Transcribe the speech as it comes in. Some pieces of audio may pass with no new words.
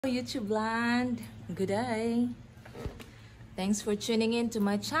YouTube land, good day. Thanks for tuning in to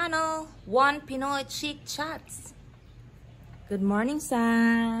my channel, One Pinoy Chick Chats. Good morning,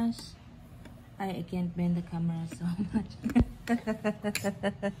 Sash. I can't bend the camera so much.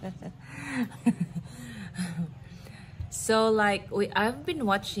 So I've been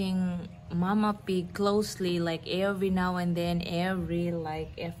watching Mama Pig closely, like every now and then, every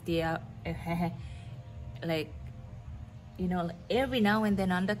every now and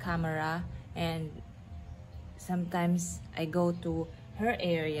then on the camera, and sometimes I go to her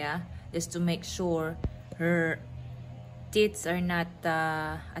area just to make sure her teeth are not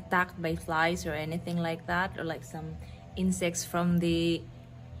attacked by flies or anything like that, or like some insects from the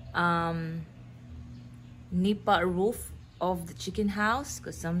nipa roof of the chicken house,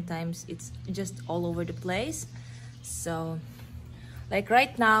 because sometimes it's just all over the place. So like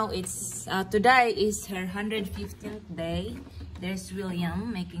right now, it's today is her 115th day. There's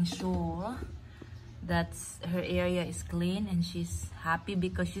William making sure that her area is clean, and she's happy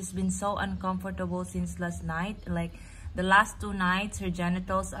because she's been so uncomfortable since last night. Like the last 2 nights, her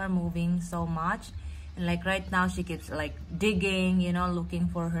genitals are moving so much, and like right now she keeps like digging, you know, looking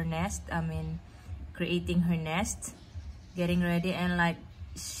for her nest. I mean, creating her nest, getting ready, and like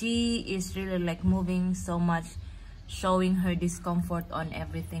she is really like moving so much, showing her discomfort on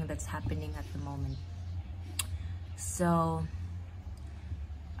everything that's happening at the moment. So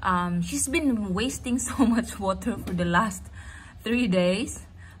she's been wasting so much water for the last 3 days.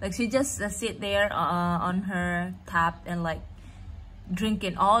 Like she just sit there on her tap and like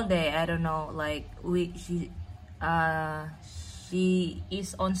drinking all day. I don't know, like she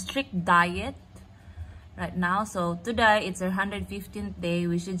is on strict diet right now. So today it's her 115th day.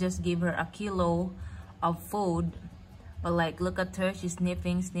 We should just give her 1 kilo of food. But like, look at her, she's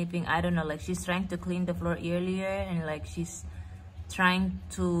sniffing. I don't know, like she's trying to clean the floor earlier, and like she's trying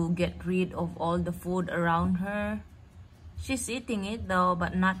to get rid of all the food around her. She's eating it though,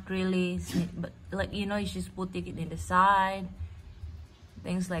 but not really, but like, you know, she's putting it in the side,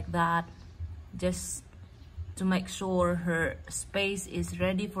 things like that, just to make sure her space is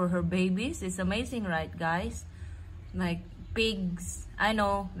ready for her babies. It's amazing, right guys? Like pigs, I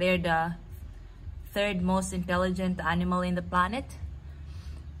know they're the 3rd most intelligent animal in the planet,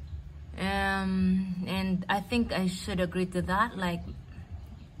 and I think I should agree to that. Like,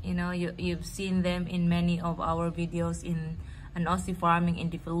 you know, you've seen them in many of our videos in an Aussie farming in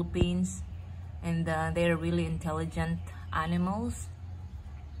the Philippines, and they're really intelligent animals.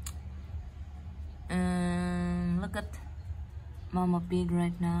 Look at Mama Pig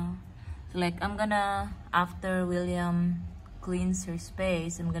right now. So like, I'm gonna, after William cleans her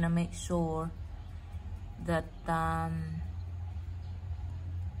space, I'm gonna make sure that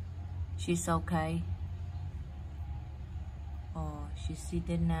she's okay. Oh, she's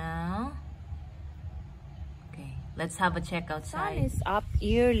seated now. Okay, let's have a check outside. Sun is up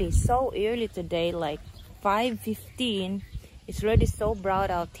early, so early today, like 5:15. It's already so bright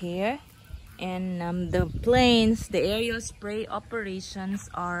out here, and the planes, the aerial spray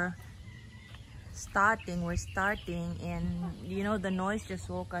operations are starting. We're starting, and you know, the noise just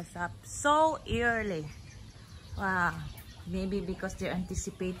woke us up so early. Wow, maybe because they're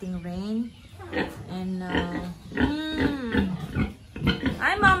anticipating rain. And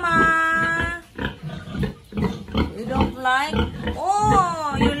hi Mama, you don't like,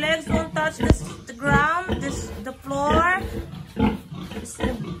 oh, your legs won't touch the ground, the floor.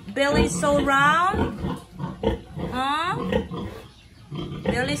 The belly is so round, huh?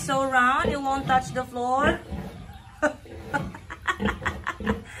 Belly so round, you won't touch the floor.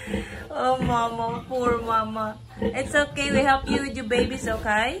 Oh Mama, poor Mama. It's okay, we help you with your babies,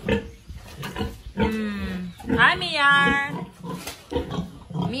 okay? Hi Mia.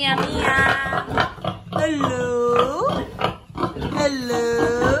 Mia. Hello.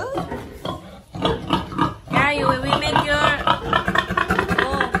 Yeah, we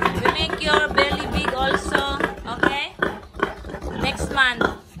make your belly big also, okay? Next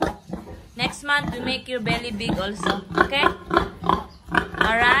month we make your belly big also, okay?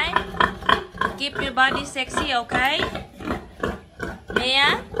 Alright? Keep your body sexy, okay?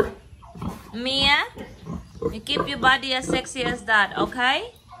 Mia, you keep your body as sexy as that,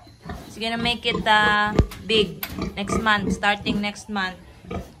 okay? So you're gonna make it big next month, starting next month,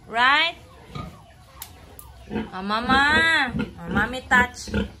 right? Oh, Mama, oh, Mommy touch.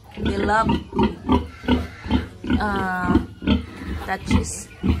 We love touches.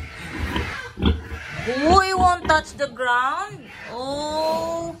 Oh, you won't touch the ground.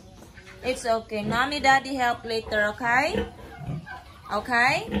 Oh, it's okay. Mommy, Daddy help later, okay?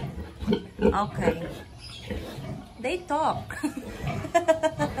 Okay. They talk.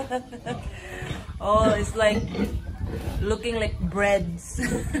 Oh, it's like looking like breads.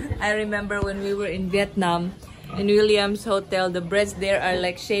 I remember when we were in Vietnam, in Williams Hotel, the breads there are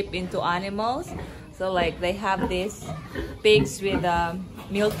like shaped into animals. So like they have these pigs with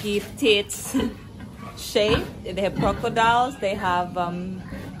milky teats shape. They have crocodiles. They have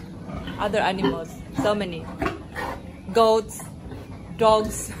other animals. So many. Goats,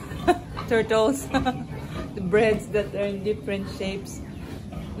 dogs, turtles. The breads that are in different shapes.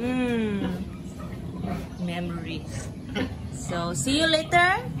 Memories. So see you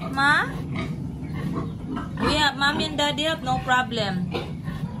later, Ma. We have Mommy and Daddy have no problem.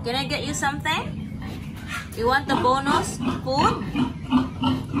 Can I get you something? You want the bonus food?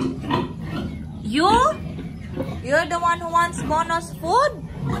 You're the one who wants bonus food?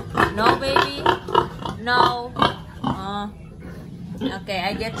 No, baby. No. Okay,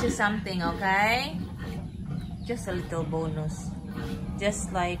 I get you something, okay? Just a little bonus.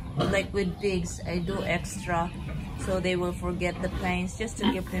 Just like with pigs, I do extra so they will forget the pains, just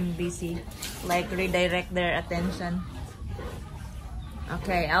to keep them busy, like redirect their attention.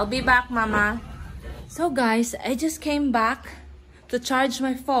 Okay, I'll be back, Mama. So guys, I just came back to charge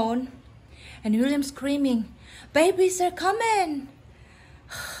my phone and William's screaming, babies are coming.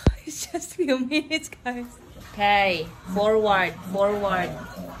 It's just a few minutes, guys. Okay, forward. Forward.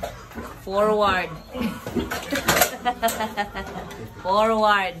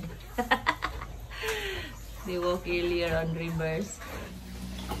 They walk earlier on reverse.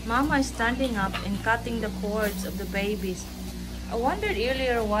 Mama is standing up and cutting the cords of the babies. I wondered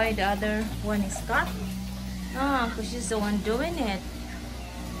earlier why the other one is cut. Because she's the one doing it.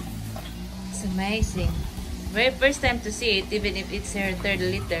 It's amazing. Very first time to see it, even if it's her third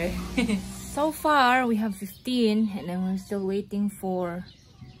litter. So far, we have 15 and then we're still waiting for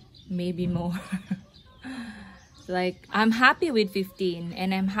maybe more. Like, I'm happy with 15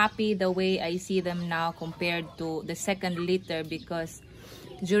 and I'm happy the way I see them now compared to the second litter, because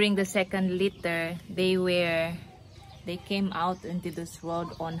during the second litter, they came out into this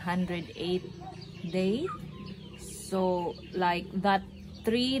world on 108th day. So like that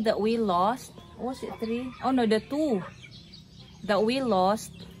 3 that we lost, was it 3? Oh no, the 2 that we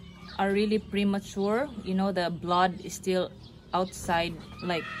lost are really premature. You know, the blood is still outside,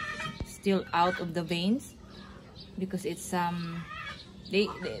 like still out of the veins, because it's some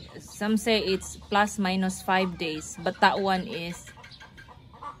say it's plus minus 5 days, but that one is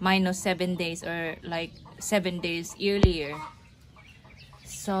minus 7 days, or like 7 days earlier.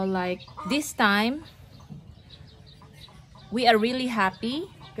 So like this time we are really happy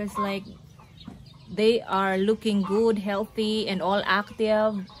because like they are looking good, healthy and all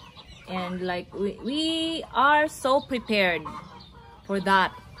active, and like we are so prepared for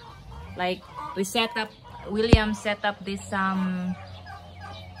that. Like we set up, William set up this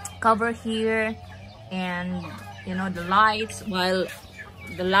cover here, and you know, the lights, while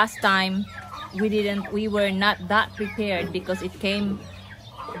the last time we were not that prepared because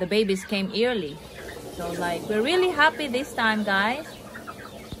the babies came early. So like we're really happy this time, guys.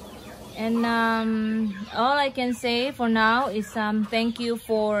 And all I can say for now is thank you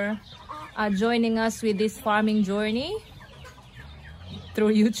for joining us with this farming journey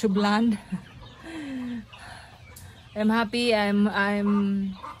through YouTube land. I'm happy.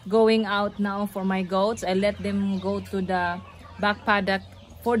 I'm going out now for my goats. I let them go to the back paddock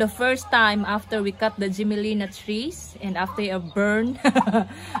for the first time after we cut the Jimelina trees, and after I burn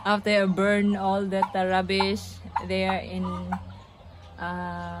after I burn all that rubbish there in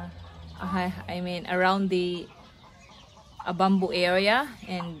I mean around the bamboo area,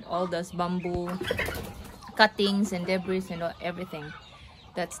 and all those bamboo cuttings and debris and everything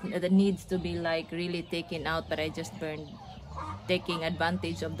that needs to be like really taken out. But I just burned, taking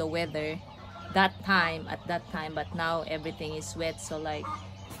advantage of the weather at that time. But now everything is wet, so like,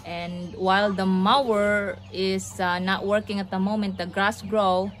 and while the mower is not working at the moment, the grass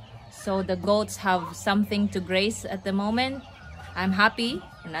grow, so the goats have something to graze at the moment. I'm happy.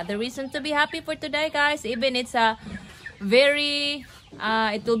 Another reason to be happy for today, guys. Even it's a very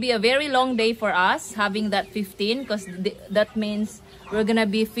it will be a very long day for us having that 15, because that means we're gonna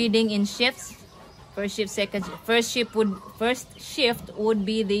be feeding in shifts. First shift would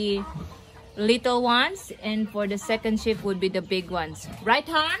be the little ones, and for the second shift would be the big ones, right,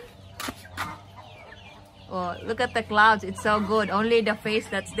 Han? Oh, look at the clouds, it's so good. Only the face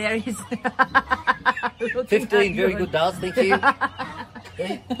that's there is 15 very good dolls, thank you.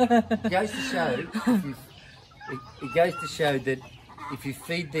 It goes to show it goes to show that if you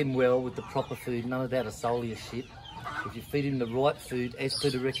feed them well with the proper food, none of that is solely a shit. If you feed them the right food as per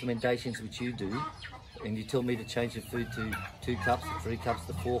the recommendations which you do, and you tell me to change the food to 2 cups, to 3 cups,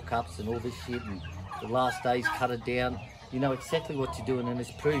 to 4 cups, and all this shit, and the last days cut it down. You know exactly what you're doing, and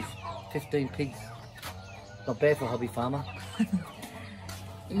it's proof. 15 pigs, not bad for a hobby farmer.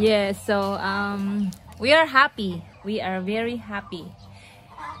 Yeah, so we are happy. We are very happy.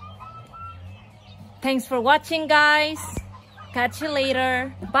 Thanks for watching, guys. Catch you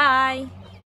later. Bye.